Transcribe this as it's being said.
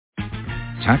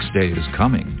Tax day is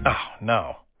coming. Oh,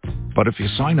 no. But if you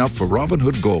sign up for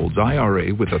Robinhood Gold's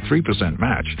IRA with a 3%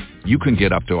 match, you can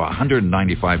get up to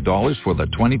 $195 for the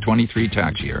 2023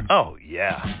 tax year. Oh,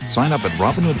 yeah. Sign up at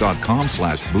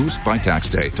Robinhood.com/boost by tax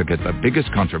day to get the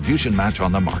biggest contribution match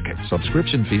on the market.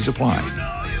 Subscription fees apply.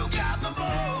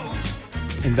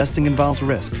 Investing involves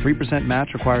risk. 3% match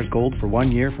requires gold for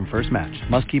 1 year from first match.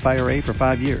 Must keep IRA for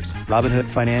 5 years.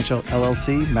 Robinhood Financial,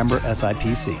 LLC, member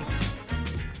SIPC.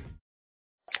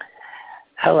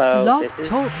 Hello. Blog this is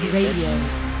Talk Radio.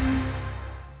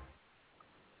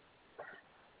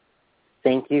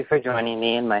 Thank you for joining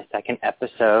me in my second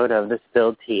episode of The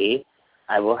Spilled Tea.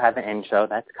 I will have an intro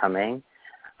that's coming.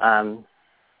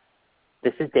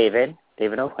 This is David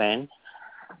O'Quinn,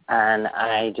 and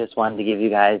I just wanted to give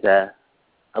you guys a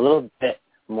little bit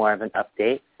more of an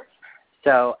update.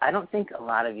 So I don't think a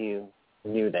lot of you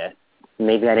knew this.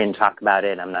 Maybe I didn't talk about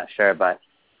it, I'm not sure, but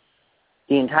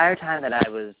the entire time that I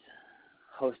was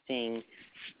hosting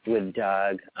with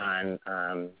Doug on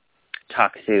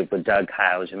Talk Soup with Doug,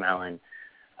 Kyle, Jamel,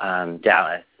 and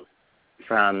Dallas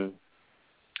from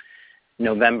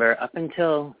November up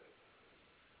until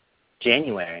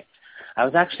January, I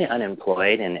was actually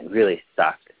unemployed, and it really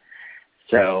sucked.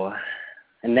 So,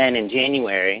 and then in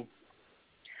January,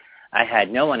 I had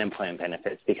no unemployment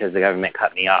benefits because the government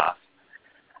cut me off.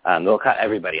 They'll cut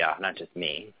everybody off, not just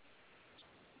me.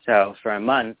 So for a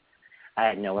month, I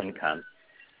had no income.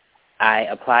 I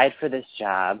applied for this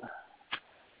job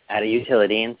at a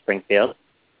utility in Springfield,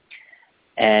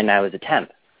 and I was a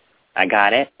temp. I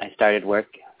got it. I started work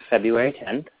February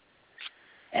 10th,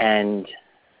 and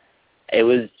it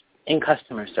was in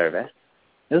customer service.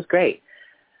 It was great.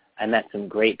 I met some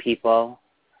great people,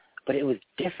 but it was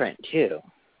different too.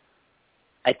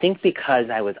 I think because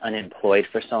I was unemployed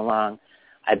for so long,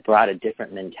 I brought a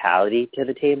different mentality to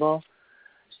the table.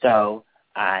 So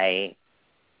I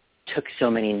took so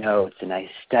many notes, and I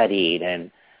studied, and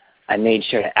I made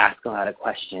sure to ask a lot of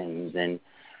questions, and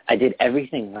I did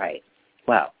everything right.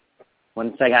 Well,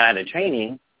 once I got out of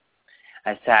training,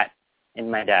 I sat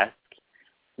in my desk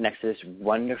next to this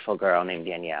wonderful girl named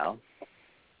Danielle.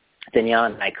 Danielle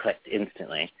and I clicked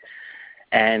instantly.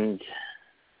 And,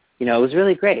 you know, it was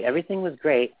really great. Everything was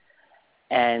great.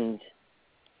 And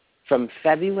from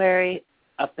February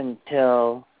up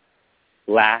until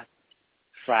last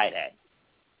Friday,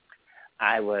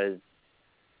 I was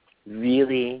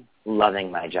really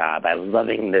loving my job. I was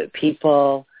loving the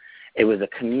people. It was a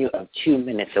commute of 2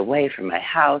 minutes away from my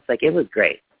house. Like, it was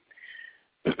great.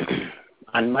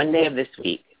 On Monday of this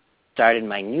week, started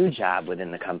my new job within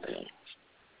the company.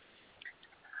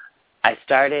 I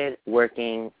started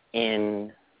working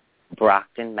in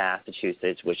Brockton,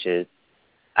 Massachusetts, which is,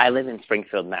 I live in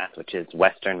Springfield, Mass., which is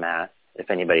Western Mass,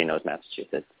 if anybody knows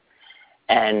Massachusetts.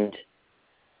 And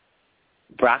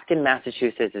Brockton,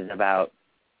 Massachusetts is about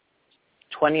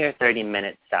 20 or 30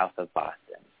 minutes south of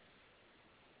Boston.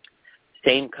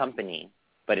 Same company,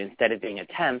 but instead of being a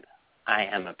temp, I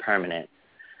am a permanent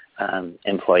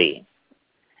employee.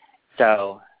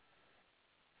 So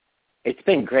it's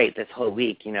been great this whole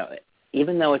week. You know,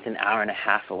 even though it's an hour and a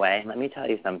half away, let me tell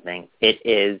you something. It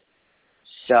is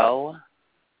so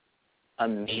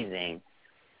amazing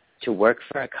to work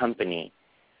for a company,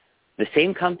 the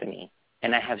same company,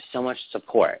 and I have so much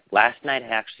support. Last night I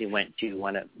actually went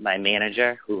to my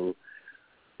manager, who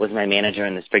was my manager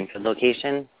in the Springfield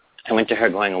location. I went to her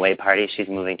going away party. She's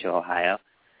moving to Ohio.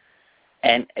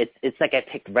 And it's like I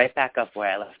picked right back up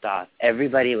where I left off.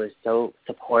 Everybody was so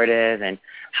supportive, and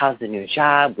how's the new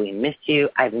job? We miss you.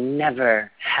 I've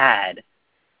never had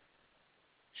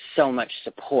so much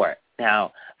support.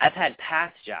 Now, I've had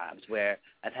past jobs where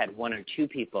I've had one or two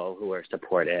people who were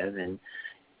supportive and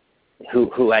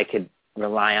who I could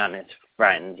rely on as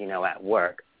friends, you know, at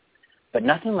work. But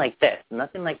nothing like this.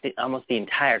 Nothing like almost the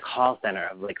entire call center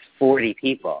of like 40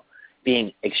 people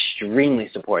being extremely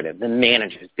supportive, the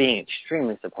managers being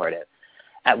extremely supportive.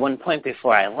 At one point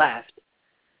before I left,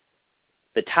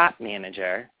 the top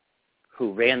manager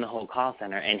who ran the whole call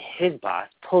center and his boss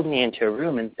pulled me into a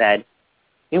room and said,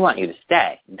 "We want you to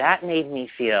stay." That made me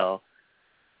feel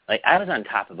like I was on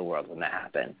top of the world when that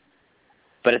happened.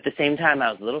 But at the same time,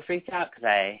 I was a little freaked out because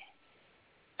I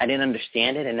didn't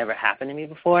understand it. It never happened to me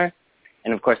before.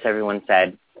 And, of course, everyone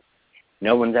said,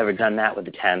 no one's ever done that with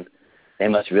a temp. They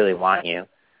must really want you.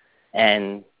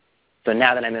 And so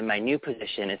now that I'm in my new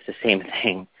position, it's the same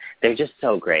thing. They're just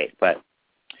so great. But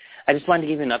I just wanted to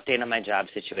give you an update on my job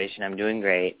situation. I'm doing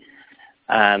great.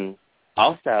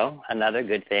 Also, another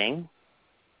good thing,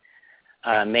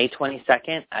 May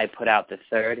 22nd, I put out the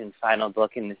third and final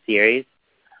book in the series.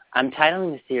 I'm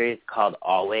titling the series called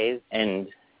Always, and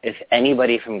if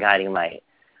anybody from Guiding Light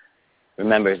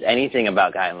remembers anything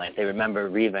about Guy in Life. They remember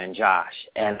Reva and Josh.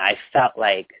 And I felt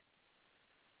like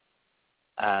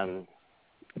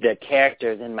the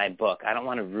characters in my book, I don't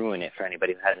want to ruin it for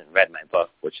anybody who hasn't read my book,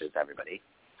 which is everybody.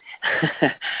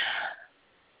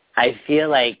 I feel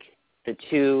like the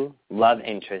two love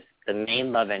interests, the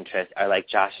main love interests, are like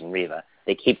Josh and Reva.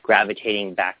 They keep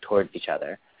gravitating back towards each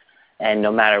other. And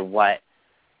no matter what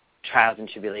trials and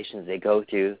tribulations they go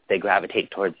through, they gravitate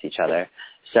towards each other.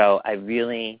 So I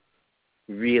really,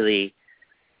 really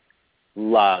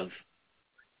love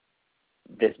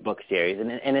this book series.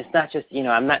 And it's not just,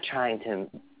 I'm not trying to,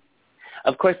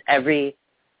 of course, every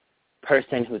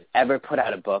person who's ever put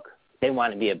out a book, they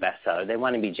want to be a bestseller. They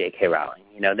want to be J.K. Rowling.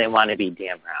 They want to be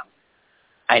Dan Brown.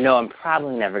 I know I'm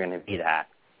probably never going to be that,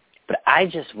 but I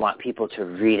just want people to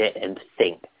read it and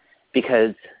think,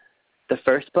 because the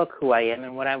first book, Who I Am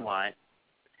and What I Want,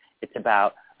 it's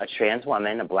about a trans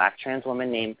woman, a black trans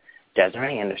woman named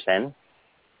Desiree Anderson,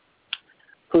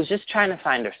 who's just trying to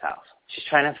find herself. She's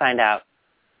trying to find out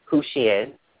who she is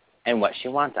and what she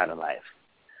wants out of life.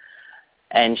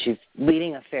 And she's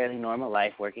leading a fairly normal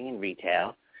life working in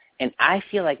retail. And I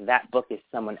feel like that book is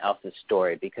someone else's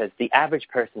story, because the average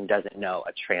person doesn't know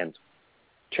a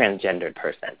transgendered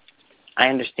person. I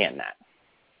understand that.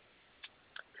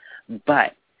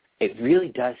 But it really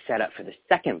does set up for the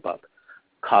second book,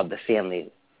 called The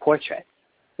Family Portrait.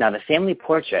 Now, The Family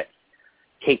Portrait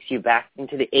takes you back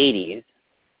into the 80s,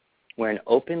 where an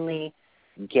openly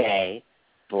gay,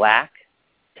 black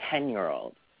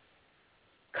 10-year-old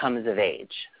comes of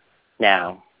age.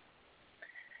 Now,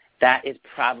 that is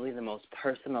probably the most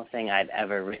personal thing I've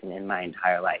ever written in my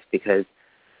entire life, because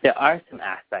there are some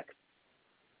aspects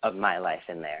of my life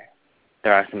in there.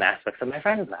 There are some aspects of my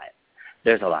friend's life.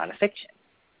 There's a lot of fiction.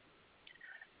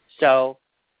 So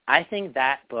I think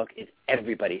that book is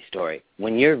everybody's story.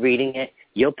 When you're reading it,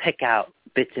 you'll pick out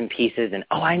bits and pieces and,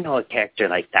 oh, I know a character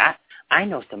like that. I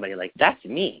know somebody like that's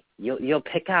me. You'll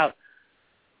pick out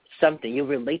something. You'll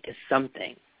relate to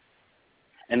something.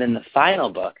 And then the final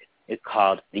book is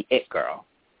called The It Girl.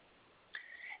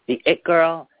 The It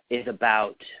Girl is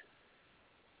about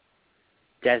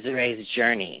Desiree's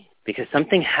journey, because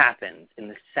something happens in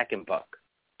the second book,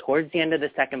 towards the end of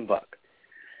the second book,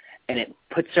 and it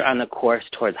puts her on the course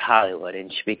towards Hollywood,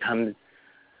 and she becomes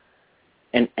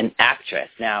an actress.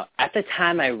 Now, at the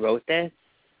time I wrote this,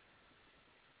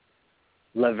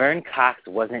 Laverne Cox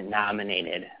wasn't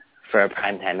nominated for a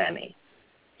Primetime Emmy.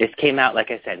 This came out, like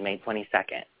I said, May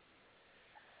 22nd.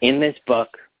 In this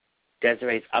book,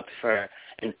 Desiree's up for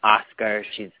an Oscar.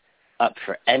 She's up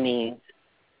for Emmys.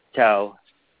 So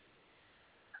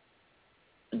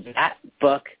that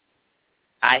book,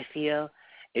 I feel,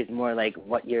 is more like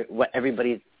what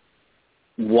everybody's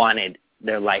wanted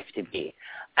their life to be.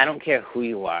 I don't care who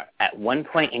you are. At one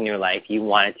point in your life, you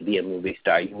wanted to be a movie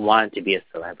star. You wanted to be a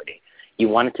celebrity. You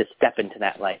wanted to step into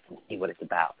that life and see what it's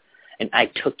about. And I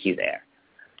took you there.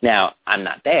 Now, I'm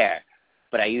not there,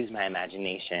 but I use my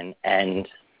imagination. And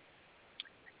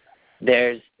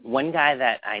there's one guy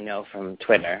that I know from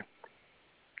Twitter.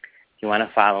 If you want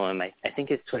to follow him, I think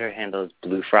his Twitter handle is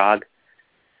Blue Frog.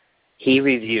 He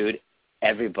reviewed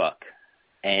every book,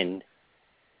 and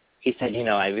he said,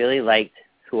 I really liked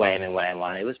Who I Am and What I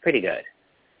Want. It was pretty good.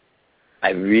 I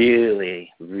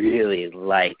really, really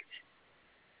liked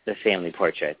The Family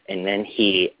Portrait. And then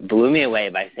he blew me away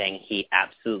by saying he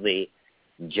absolutely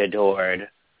adored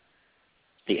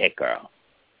The It Girl.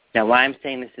 Now, why I'm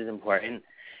saying this is important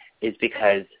is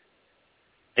because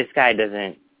this guy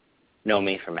doesn't know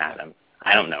me from Adam.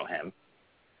 I don't know him.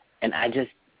 And I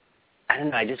don't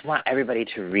know, I just want everybody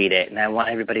to read it, and I want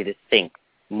everybody to think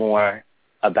more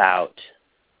about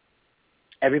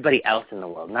everybody else in the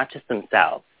world, not just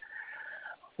themselves,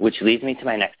 which leads me to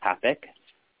my next topic.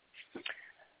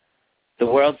 The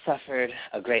world suffered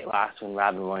a great loss when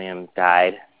Robin Williams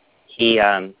died. He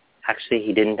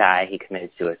didn't die. He committed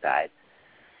suicide.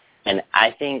 And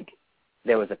I think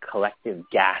there was a collective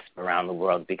gasp around the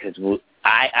world, because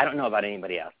I don't know about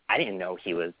anybody else. I didn't know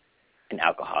he was an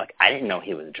alcoholic. I didn't know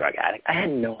he was a drug addict. I had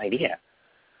no idea.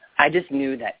 I just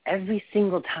knew that every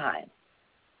single time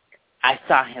I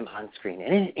saw him on screen,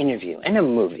 in an interview, in a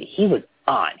movie, he was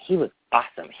on. He was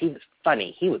awesome. He was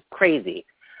funny. He was crazy.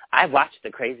 I watched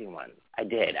the crazy ones. I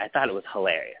did. I thought it was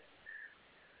hilarious.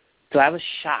 So I was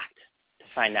shocked to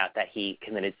find out that he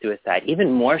committed suicide.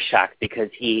 Even more shocked because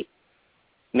he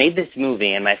made this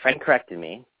movie, and my friend corrected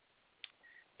me.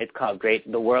 It's called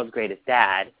The World's Greatest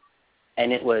Dad,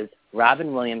 and it was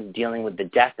Robin Williams dealing with the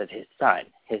death of his son.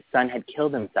 His son had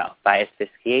killed himself by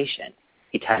asphyxiation.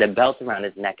 He tied a belt around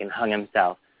his neck and hung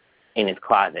himself in his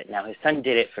closet. Now, his son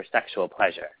did it for sexual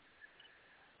pleasure.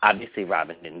 Obviously,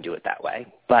 Robin didn't do it that way.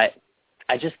 But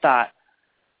I just thought,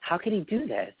 how could he do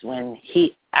this when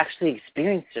he actually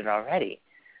experienced it already?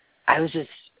 I was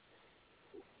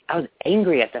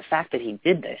angry at the fact that he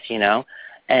did this,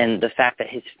 and the fact that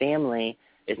his family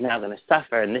is now going to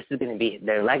suffer, and this is going to be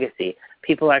their legacy.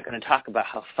 People aren't going to talk about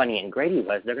how funny and great he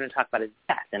was. They're going to talk about his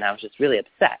death, and I was just really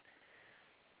upset.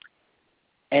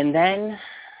 And then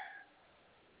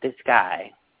this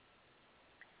guy,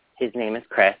 his name is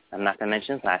Chris. I'm not going to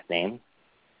mention his last name.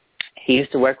 He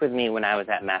used to work with me when I was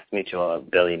at Mass Mutual a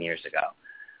billion years ago.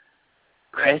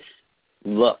 Chris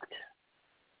looked,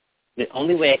 the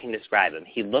only way I can describe him,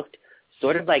 he looked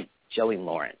sort of like Joey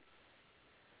Lawrence.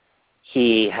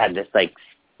 He had this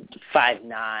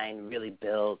 5'9", really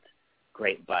built,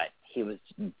 great butt. He was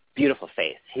beautiful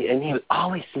face, and he was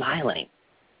always smiling.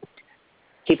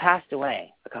 He passed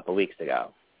away a couple weeks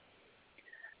ago.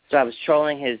 So I was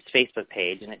trolling his Facebook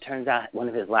page, and it turns out one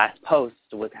of his last posts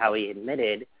was how he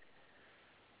admitted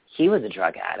he was a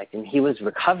drug addict, and he was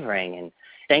recovering and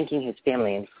thanking his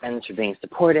family and friends for being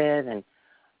supportive, and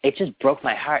it just broke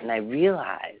my heart, and I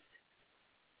realized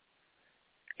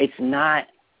it's not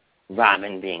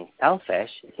Robin being selfish.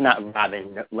 It's not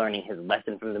Robin learning his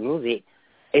lesson from the movie.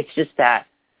 It's just that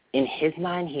in his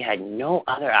mind, he had no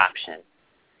other option.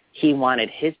 He wanted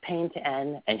his pain to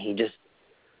end, and he just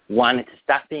wanted to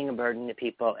stop being a burden to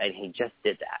people, and he just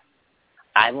did that.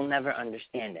 I will never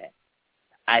understand it.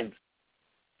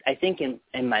 I think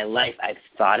in my life I've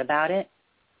thought about it,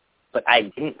 but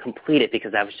I didn't complete it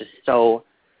because I was just so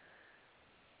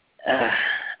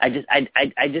I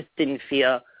just didn't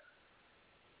feel.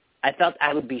 I felt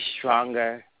I would be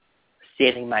stronger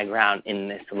standing my ground in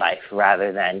this life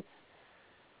rather than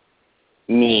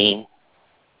me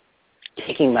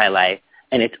taking my life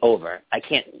and it's over. I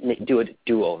can't do a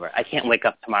do-over. I can't wake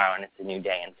up tomorrow and it's a new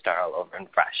day and start all over and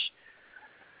fresh.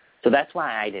 So that's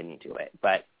why I didn't do it.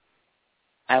 But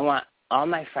I want all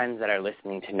my friends that are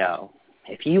listening to know,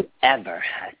 if you ever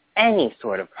have any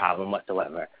sort of problem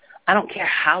whatsoever, I don't care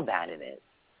how bad it is.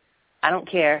 I don't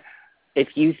care if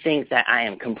you think that I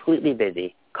am completely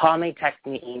busy. Call me, text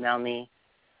me, email me.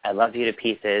 I love you to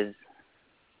pieces.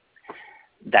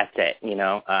 That's it,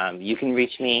 You can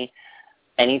reach me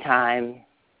anytime,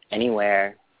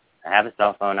 anywhere. I have a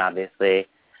cell phone, obviously.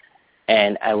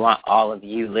 And I want all of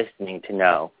you listening to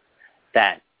know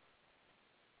that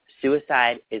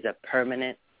suicide is a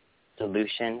permanent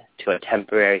solution to a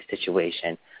temporary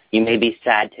situation. You may be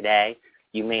sad today.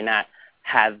 You may not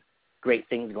have great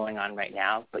things going on right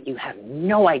now, but you have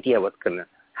no idea what's going to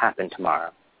happen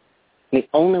tomorrow. The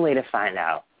only way to find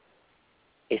out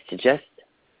is to just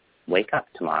wake up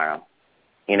tomorrow,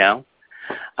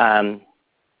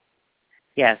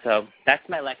 So that's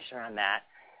my lecture on that.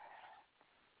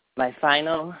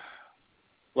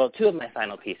 Two of my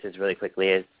final pieces really quickly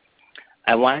is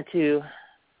I wanted to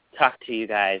talk to you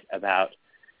guys about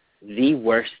the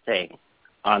worst thing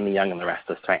on The Young and the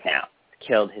Restless right now.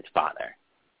 Killed his father.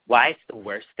 Why it's the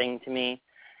worst thing to me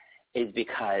is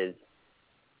because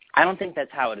I don't think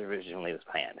that's how it originally was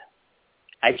planned.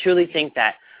 I truly think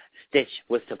that Stitch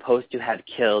was supposed to have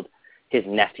killed his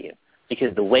nephew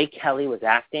because the way Kelly was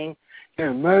acting, you're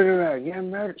a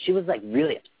murderer. She was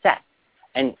really upset.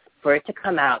 And for it to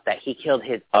come out that he killed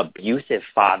his abusive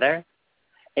father,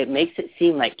 it makes it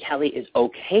seem like Kelly is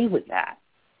okay with that.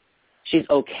 She's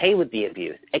okay with the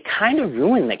abuse. It kind of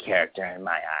ruined the character in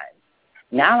my eyes.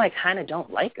 Now I kind of don't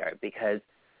like her because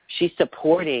she's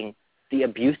supporting the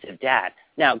abusive dad.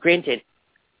 Now, granted,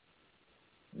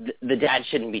 the dad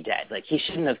shouldn't be dead. He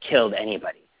shouldn't have killed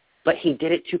anybody. But he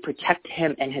did it to protect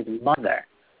him and his mother.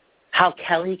 How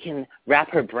Kelly can wrap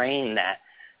her brain that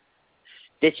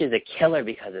Stitch is a killer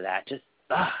because of that,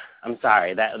 I'm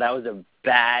sorry. That was a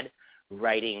bad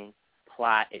writing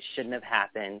plot. It shouldn't have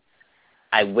happened.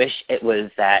 I wish it was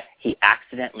that he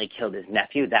accidentally killed his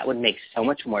nephew. That would make so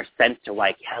much more sense to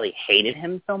why Kelly hated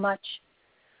him so much.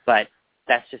 But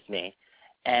that's just me.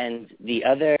 And the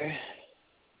other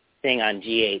thing on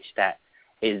GH that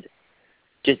is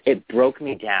just, it broke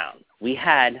me down. We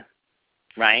had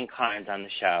Ryan Carnes on the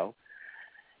show,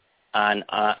 on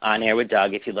Air with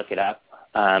Doug. If you look it up,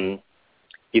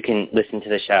 you can listen to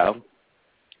the show.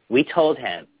 We told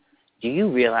him, do you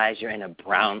realize you're in a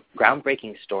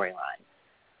groundbreaking storyline?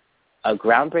 A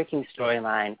groundbreaking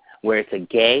storyline where it's a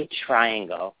gay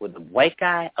triangle with a white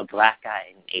guy, a black guy,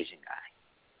 and an Asian guy.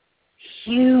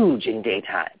 Huge in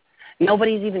daytime.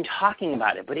 Nobody's even talking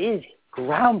about it, but it is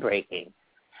groundbreaking.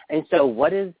 And so what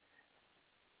does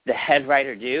the head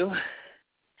writer do?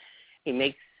 He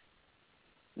makes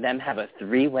them have a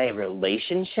three-way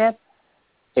relationship.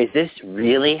 Is this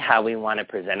really how we want to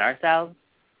present ourselves?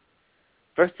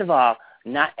 First of all,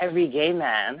 not every gay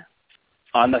man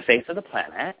on the face of the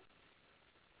planet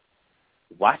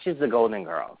watches the Golden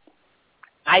Girls.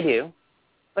 I do,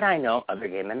 but I know other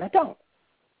gay men that don't.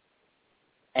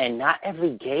 And not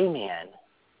every gay man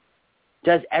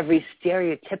does every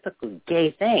stereotypical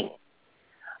gay thing.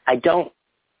 I don't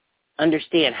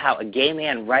understand how a gay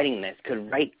man writing this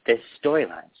could write this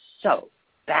storyline so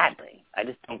badly. I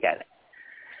just don't get it.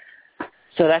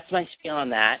 So that's my spiel on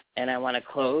that, and I want to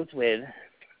close with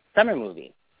summer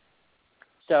movies.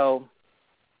 So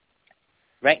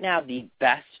right now, the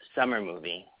best summer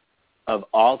movie of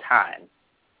all time,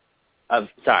 of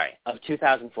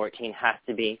 2014, has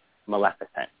to be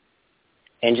Maleficent.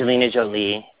 Angelina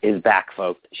Jolie is back,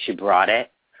 folks. She brought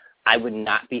it. I would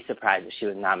not be surprised if she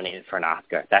was nominated for an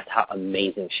Oscar. That's how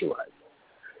amazing she was.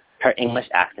 Her English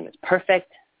accent is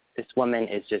perfect. This woman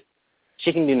is just,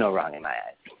 she can do no wrong in my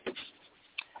eyes.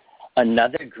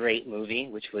 Another great movie,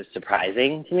 which was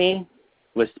surprising to me,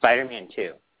 was Spider-Man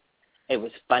 2. It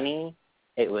was funny.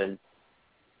 It was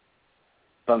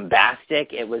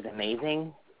bombastic. It was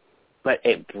amazing. But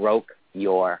it broke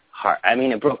your heart. I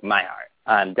mean, it broke my heart.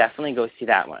 Definitely go see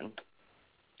that one.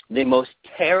 The most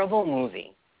terrible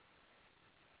movie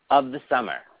of the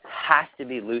summer has to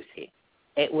be Lucy.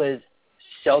 It was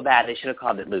so bad they should have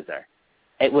called it Loser.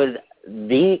 It was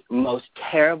the most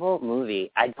terrible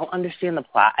movie. I don't understand the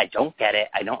plot. I don't get it.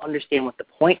 I don't understand what the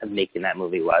point of making that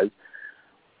movie was.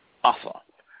 Awful.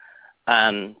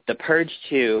 The Purge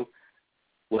 2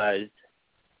 was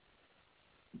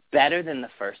better than the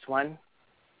first one,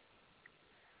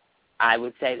 I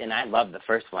would say, and I love the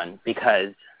first one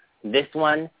because this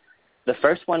one, the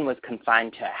first one was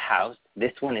confined to a house.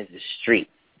 This one is the streets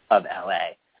of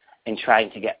L.A. and trying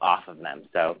to get off of them.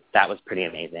 So that was pretty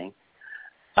amazing.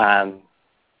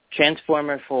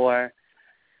 Transformer 4,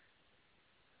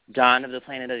 Dawn of the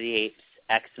Planet of the Apes,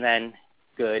 X-Men,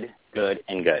 good,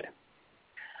 and good.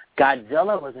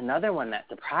 Godzilla was another one that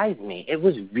surprised me. It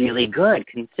was really good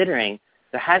considering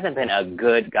there hasn't been a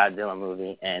good Godzilla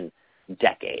movie in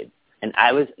decades. And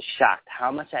I was shocked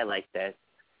how much I liked this.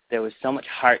 There was so much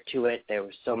heart to it. There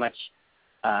was so much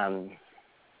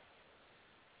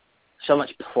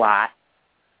plot.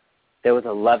 There was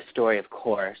a love story, of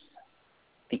course.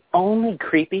 The only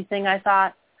creepy thing I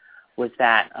thought was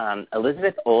that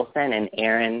Elizabeth Olsen and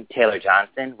Aaron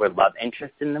Taylor-Johnson were love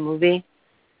interests in the movie.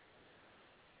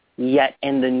 Yet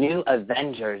in the new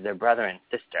Avengers, they're brother and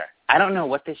sister. I don't know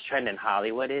what this trend in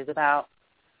Hollywood is about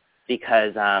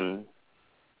because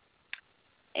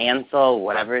Ansel,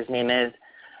 whatever his name is,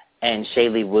 and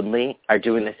Shailene Woodley are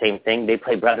doing the same thing. They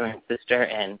play brother and sister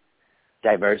in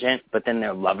Divergent, but then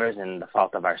they're lovers in The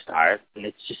Fault of Our Stars. And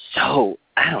it's just so,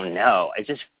 I don't know. It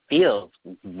just feels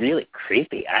really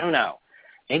creepy. I don't know.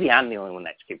 Maybe I'm the only one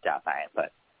that's creeped out by it.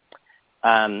 But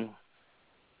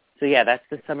so, yeah, that's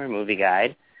the summer movie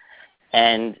guide.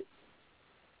 And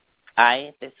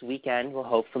I, this weekend, will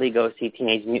hopefully go see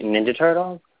Teenage Mutant Ninja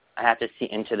Turtles. I have to see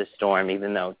Into the Storm,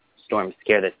 even though storms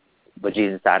scare the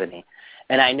bejesus out of me.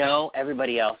 And I know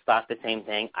everybody else thought the same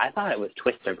thing. I thought it was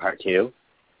Twister Part 2.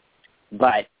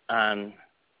 But I'm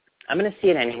going to see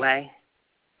it anyway,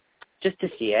 just to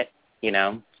see it, you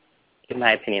know, give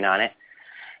my opinion on it.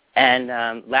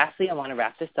 And lastly, I want to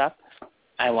wrap this up.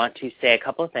 I want to say a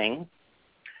couple of things.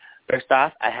 First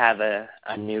off, I have a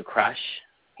new crush.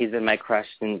 He's been my crush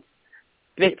since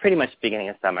pretty much the beginning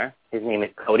of summer. His name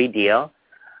is Cody Deal.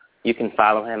 You can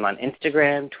follow him on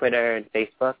Instagram, Twitter, and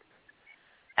Facebook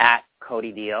at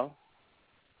Cody Deal.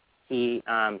 He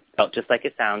spelled just like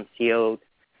it sounds, CODYDEAL.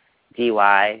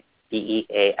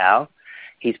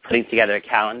 He's putting together a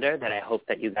calendar that I hope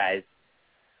that you guys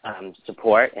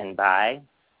support and buy.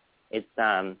 It's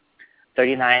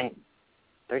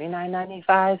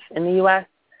 $39.95 in the U.S.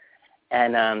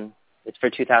 and it's for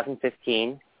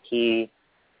 2015. I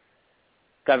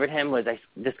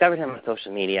discovered him on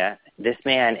social media. This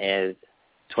man is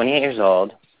 28 years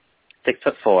old,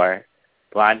 6'4",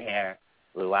 blonde hair,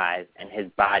 blue eyes, and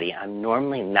his body. I'm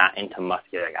normally not into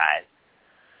muscular guys,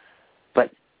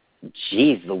 but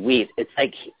geez Louise, it's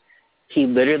like he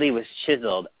literally was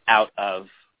chiseled out of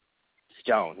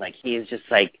stone. Like, he is just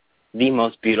like the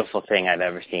most beautiful thing I've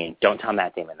ever seen. Don't tell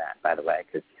Matt Damon that, by the way,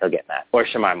 because he'll get mad. Or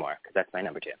Shamar Moore, because that's my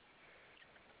number 2.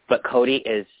 But Cody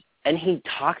is, and he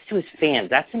talks to his fans.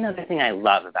 That's another thing I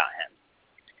love about him.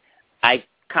 I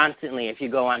constantly, if you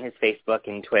go on his Facebook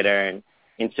and Twitter and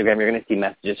Instagram, you're going to see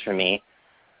messages from me.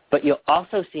 But you'll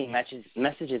also see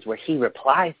messages where he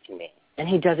replies to me, and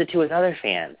he does it to his other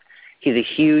fans. He's a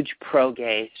huge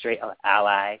pro-gay, straight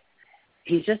ally.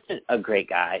 He's just a great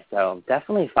guy, so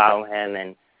definitely follow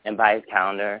him and buy his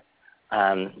calendar.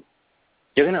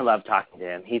 You're going to love talking to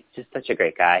him. He's just such a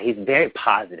great guy. He's very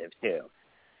positive, too.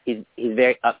 He's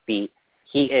very upbeat.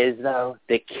 He is, though,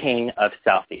 the king of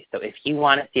selfies. So if you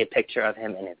want to see a picture of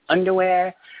him in his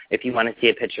underwear, if you want to see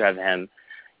a picture of him,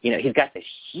 you know, he's got this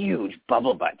huge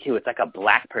bubble butt, too. It's like a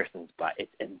black person's butt.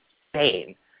 It's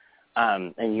insane.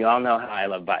 And you all know how I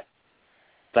love butts.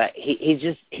 But he's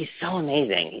so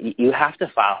amazing. You have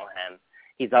to follow him.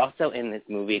 He's also in this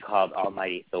movie called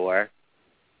Almighty Thor,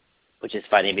 which is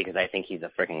funny because I think he's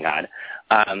a freaking god.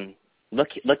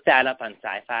 Look that up on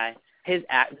Sci-Fi.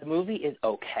 The movie is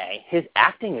okay. His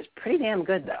acting is pretty damn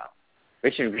good, though.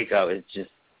 Richard Grieco is just,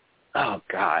 oh,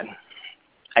 God.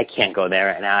 I can't go there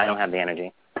right now. I don't have the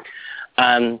energy.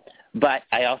 But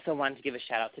I also wanted to give a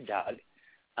shout-out to Doug.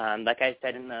 Like I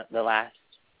said in the last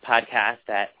podcast,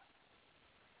 that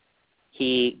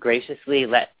he graciously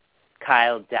let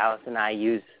Kyle, Dallas, and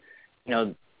I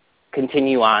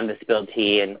continue on the Spilled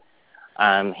Tea,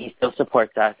 and he still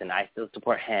supports us, and I still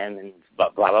support him, and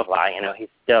blah, blah, blah. You know, he's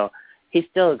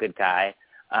still a good guy.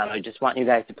 I just want you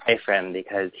guys to pray for him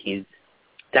because he's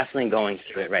definitely going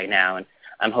through it right now, and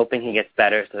I'm hoping he gets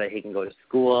better so that he can go to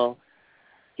school.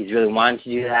 He's really wanted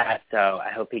to do that, so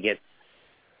I hope he gets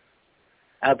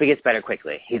better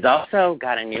quickly. He's also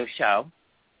got a new show.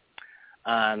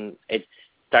 It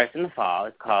starts in the fall.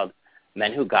 It's called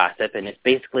Men Who Gossip, and it's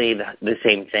basically the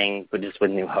same thing, but just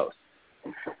with new hosts.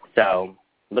 So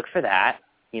look for that.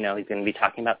 You know, he's going to be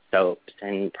talking about soaps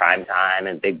and Primetime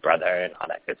and Big Brother and all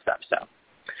that good stuff. So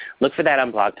look for that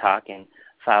on Blog Talk and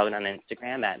follow it on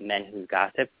Instagram at Men Who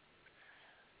Gossip.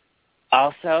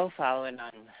 Also follow it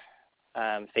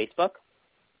on Facebook.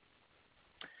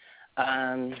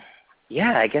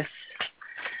 Yeah, I guess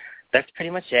that's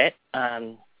pretty much it.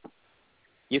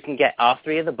 You can get all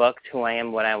three of the books, Who I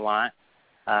Am, What I Want,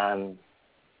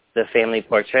 the Family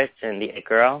Portraits, and The It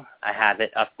Girl. I have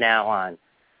it up now on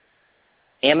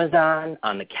Amazon,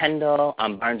 on the Kindle,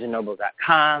 on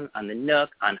BarnesandNoble.com, on the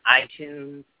Nook, on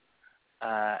iTunes.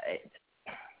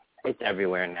 It's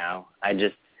everywhere now. I'm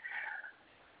just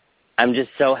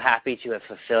so happy to have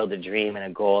fulfilled a dream and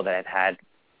a goal that I've had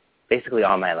basically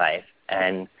all my life.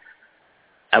 And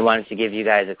I wanted to give you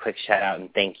guys a quick shout out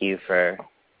and thank you for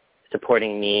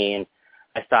supporting me. And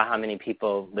I saw how many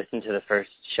people listened to the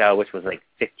first show, which was like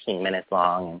 15 minutes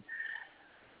long.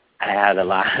 And I had a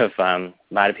lot of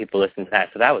people listen to that,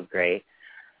 so that was great.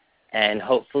 And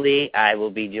hopefully I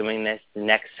will be doing this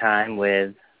next time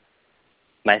with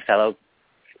my fellow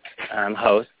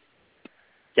host.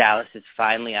 Dallas is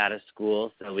finally out of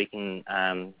school, so we can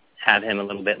have him a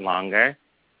little bit longer.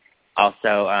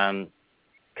 Also,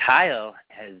 Kyle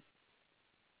has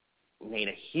made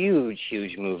a huge,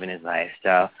 huge move in his life,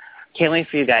 so can't wait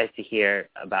for you guys to hear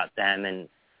about them and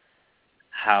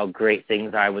how great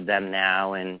things are with them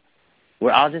now. And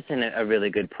we're all just in a really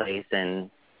good place. And,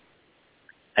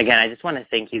 again, I just want to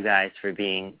thank you guys for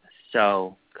being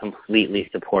so completely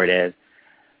supportive.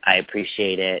 I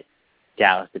appreciate it.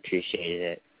 Dallas appreciated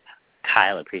it.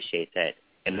 Kyle appreciates it.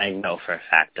 And I know for a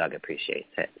fact Doug appreciates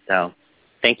it. So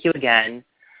thank you again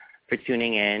for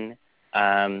tuning in.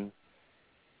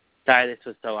 Sorry this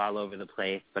was so all over the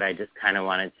place, but I just kind of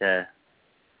wanted to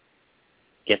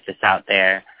get this out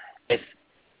there. If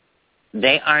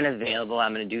they aren't available,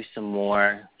 I'm going to do some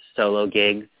more solo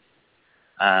gigs.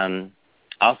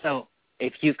 Also,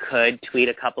 if you could tweet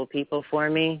a couple people for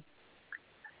me,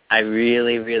 I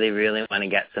really, really, really want to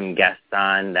get some guests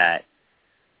on that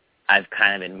I've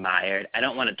kind of admired. I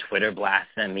don't want to Twitter blast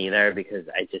them either because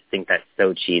I just think that's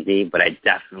so cheesy, but I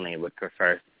definitely would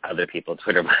prefer other people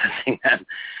Twitter blasting them.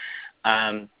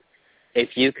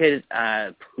 If you could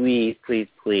please, please,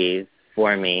 please,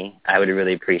 for me, I would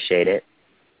really appreciate it.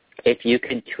 If you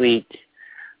could tweet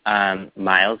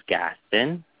Miles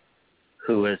Gaston,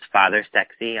 who was Father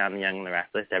Sexy on The Young and the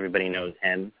Restless. Everybody knows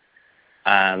him.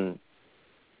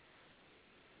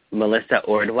 Melissa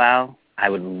Ordwell, I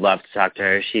would love to talk to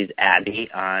her. She's Abby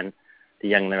on The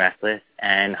Young and the Restless.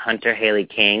 And Hunter Haley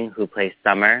King, who plays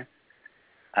Summer.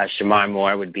 Shamar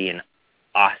Moore would be an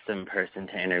awesome person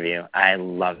to interview. I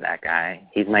love that guy.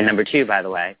 He's my number 2, by the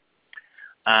way.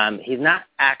 He's not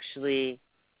actually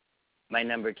my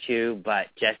number 2, but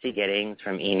Jesse Giddings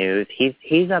from E! News,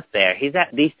 he's up there. He's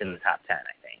at least in the top 10,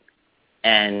 I think.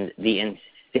 And the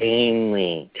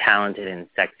insanely talented and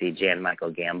sexy Jan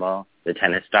Michael Gamble, the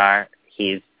tennis star,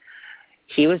 he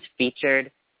was featured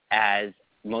as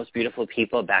Most Beautiful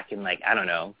People back in,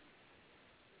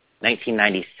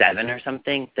 1997 or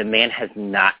something. The man has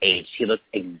not aged. He looks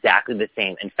exactly the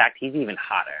same. In fact, he's even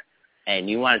hotter. And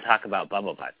you want to talk about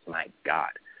bubble butts, my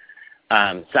God.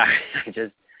 Sorry,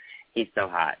 he's so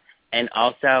hot. And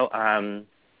also,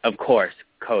 of course,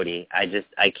 Cody.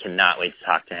 I cannot wait to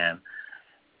talk to him.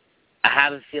 I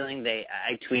have a feeling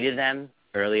I tweeted them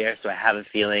earlier, so I have a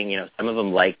feeling, some of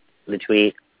them liked the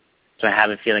tweet, so I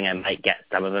have a feeling I might get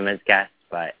some of them as guests,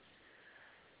 but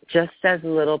just as a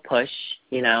little push,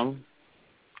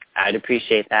 I'd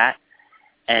appreciate that.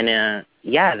 And,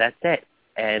 that's it.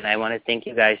 And I want to thank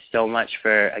you guys so much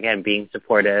for, again, being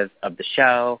supportive of the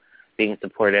show, being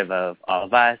supportive of all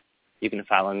of us. You can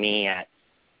follow me at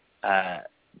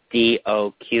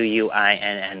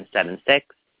DOQUINN76.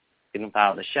 You can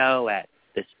follow the show at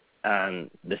The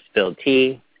Spilled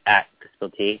Tea, at The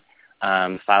Spilled Tea.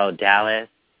 Follow Dallas.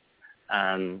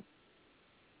 Follow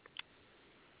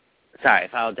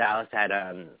Dallas at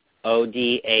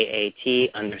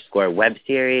ODAAT_web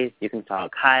series. You can follow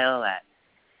Kyle at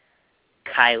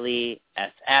Kylie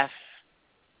SF.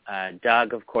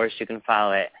 Doug, of course, you can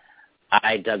follow at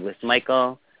Douglas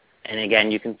Michael. And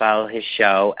again, you can follow his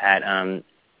show at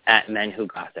Men Who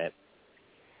Gossip.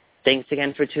 Thanks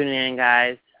again for tuning in,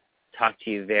 guys. Talk to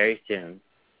you very soon.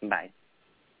 Bye.